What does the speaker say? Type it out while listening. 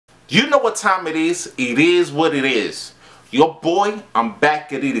You know what time it is. It is what it is. Your boy, I'm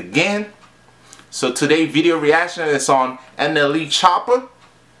back at it again. So today's video reaction is on Nle Choppa.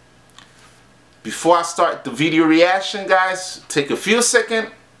 Before I start the video reaction, guys, take a few seconds,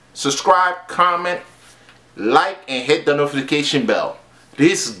 subscribe, comment, like, and hit the notification bell.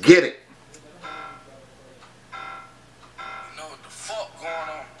 Let's get it. You know what the fuck going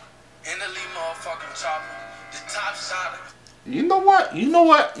on? Nle motherfucking Choppa, the top Shotta. You know what?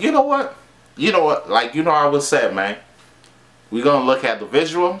 Like, I was said, man. We're gonna look at the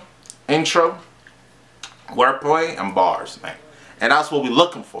visual, intro, wordplay, and bars, man. And that's what we're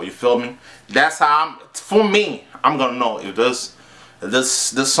looking for. You feel me? That's how I'm gonna know if this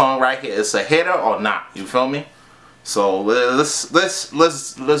song right here is a hitter or not. You feel me? So let's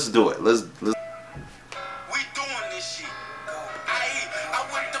do it. Let's. We doing this shit. I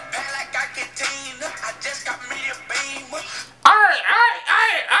went to pad like I contain. I just got me a beam.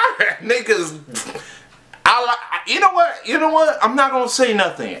 Alright, niggas. You know what? I'm not gonna say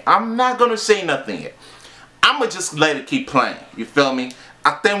nothing. I'm not gonna say nothing yet. I'ma just let it keep playing. You feel me?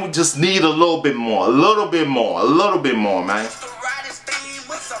 I think we just need a little bit more, man.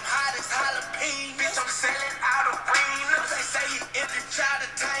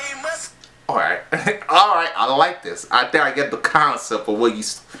 Alright, alright, I like this. I think I get the concept of what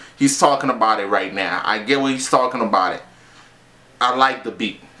he's talking about it right now. I get what he's talking about it. I like the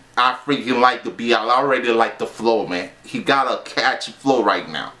beat. I freaking like the beat. I already like the flow, man. He got a catchy flow right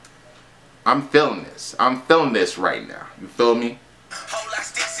now. I'm feeling this. I'm feeling this right now. You feel me?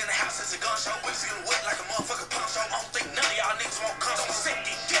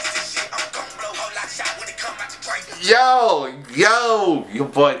 Yo, your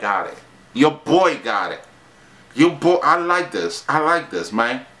boy got it. Your boy got it. Your boy, I like this. I like this,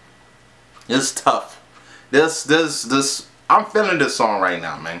 man. It's tough. This. I'm feeling this song right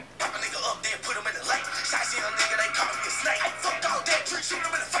now, man.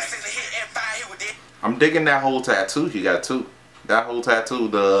 I'm digging that whole tattoo he got too. That whole tattoo,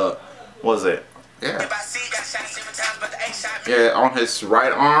 what was it? Yeah. Yeah, on his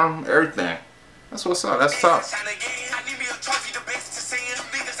right arm, everything. That's what's up. That's tough.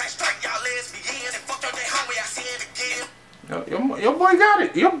 Your boy got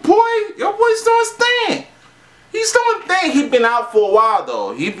it. Your boy's doing his thing. He's doing thing. He been out for a while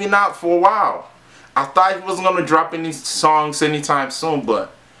though. He been out for a while. I thought he wasn't gonna drop any songs anytime soon,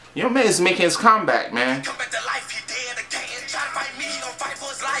 but your man is making his comeback, man.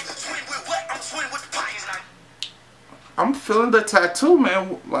 I'm feeling the tattoo,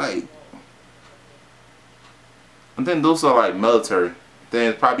 man. Like, I think those are like military.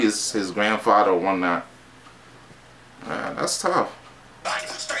 Then probably his grandfather or whatnot. Man, that's tough.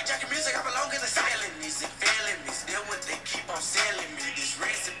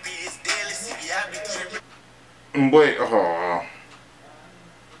 Wait, oh.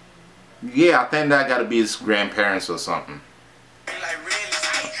 Yeah, I think that gotta be his grandparents or something.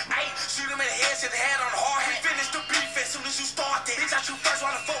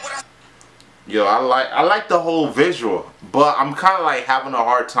 Yo, I like the whole visual, but I'm kind of like having a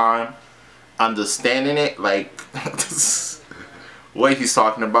hard time understanding it, like what he's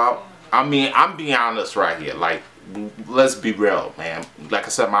talking about. I mean, I'm being honest right here. Like, let's be real, man. Like I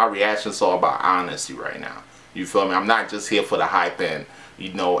said, my reaction is all about honesty right now. You feel me? I'm not just here for the hype and,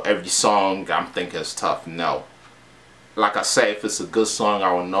 every song I'm thinking is tough. No. Like I say, if it's a good song,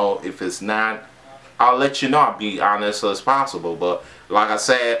 I will know. If it's not, I'll let you know. I'll be honest as possible. But like I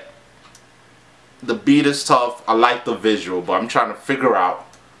said, the beat is tough. I like the visual, but I'm trying to figure out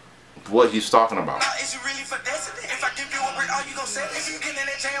what he's talking about. Is it really for destiny? If I give you a brick, are you gonna sell it? If you get in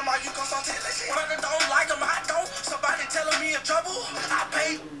that jam, are you gonna start telling shit? But I don't like him, I don't. Somebody telling me in trouble, I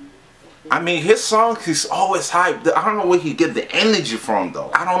pay. I mean, his songs, he's always hyped. I don't know where he get the energy from, though.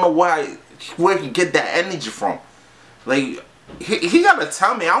 I don't know where he get that energy from. Like, he gotta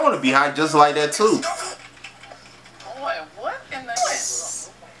tell me I want to be high just like that, too. Boy, what in the...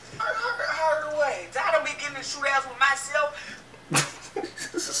 Hard away. I don't be getting in shootouts with myself.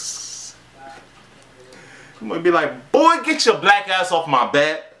 You might be like, boy, get your black ass off my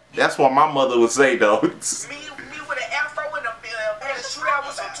bed. That's what my mother would say, though. me with an afro and a shootout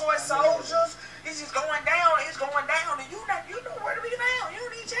with some toy soldiers. It's just going down. It's going down. And you know where to be now. You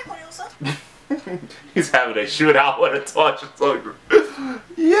don't need to check on yourself. He's having a shootout with a torch soldier.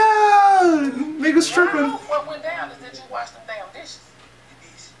 Yeah, niggas tripping. What went down is that you washed them damn dishes.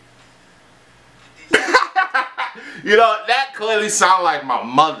 That clearly sound like my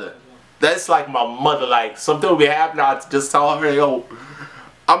mother. That's like my mother. Like, something will be happening, I'll just tell her, yo,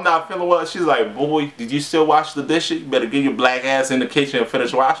 I'm not feeling well. She's like, boy, did you still wash the dishes? You better get your black ass in the kitchen and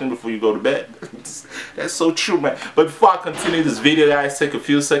finish washing before you go to bed. That's so true, man. But before I continue this video, guys, take a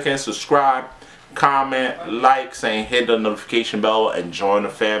few seconds, subscribe, comment, like, and hit the notification bell and join the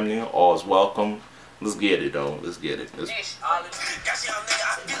family. All is welcome. Let's get it, though. Let's get it.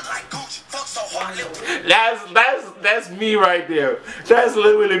 That's me right there. That's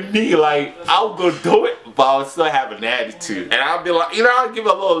literally me. Like, I'll go do it, but I'll still have an attitude. And I'll be like, you know, I'll give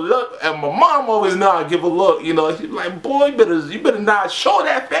a little look. And my mom always know I give a look. You know, she's like, boy, you better not show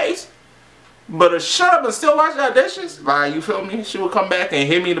that face. But shut up and still wash our dishes. Like, you feel me? She will come back and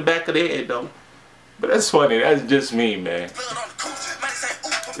hit me in the back of the head, though. But that's funny. That's just me, man.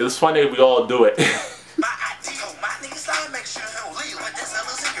 It's funny if we all do it.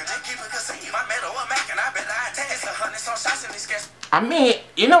 I mean,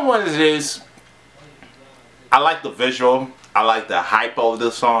 you know what it is? I like the visual. I like the hype of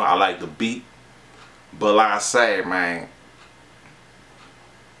the song. I like the beat. But like I say, man,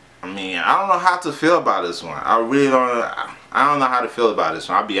 I mean, I don't know how to feel about this one. I really don't. I don't know how to feel about this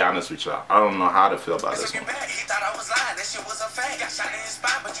one. I'll be honest with y'all. I don't know how to feel about this one.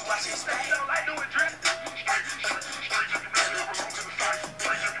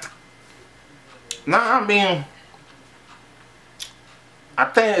 Nah, I mean, I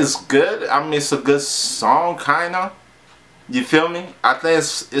think it's good. I mean, it's a good song, kinda. You feel me? I think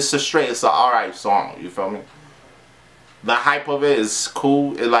it's an alright song. You feel me? The hype of it is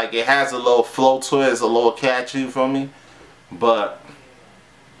cool. It has a little flow to it. It's a little catchy. You feel me? But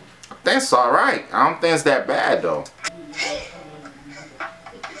I think it's alright. I don't think it's that bad though.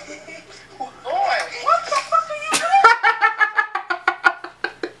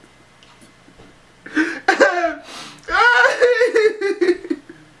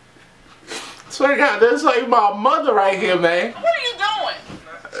 Swear to God, that's like my mother right here, man. What are you doing?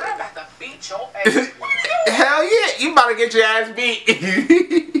 I'm about to beat your ass. Hell yeah, you about to get your ass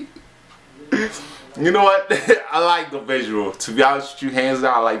beat. You know what? I like the visual. To be honest with you, hands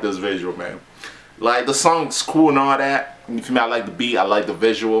down, I like this visual, man. Like, the song's cool and all that. You feel me? I like the beat. I like the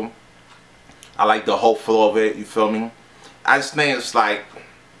visual. I like the whole flow of it. You feel me? I just think it's like,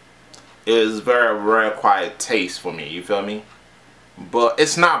 it's very, very quiet taste for me. You feel me? But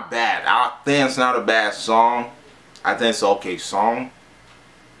it's not bad. I think it's not a bad song. I think it's an okay song.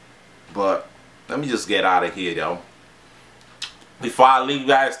 But let me just get out of here, though. Before I leave,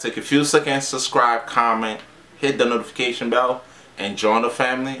 guys, take a few seconds, subscribe, comment, hit the notification bell, and join the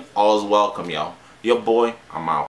family. All is welcome, y'all. Your boy, I'm out.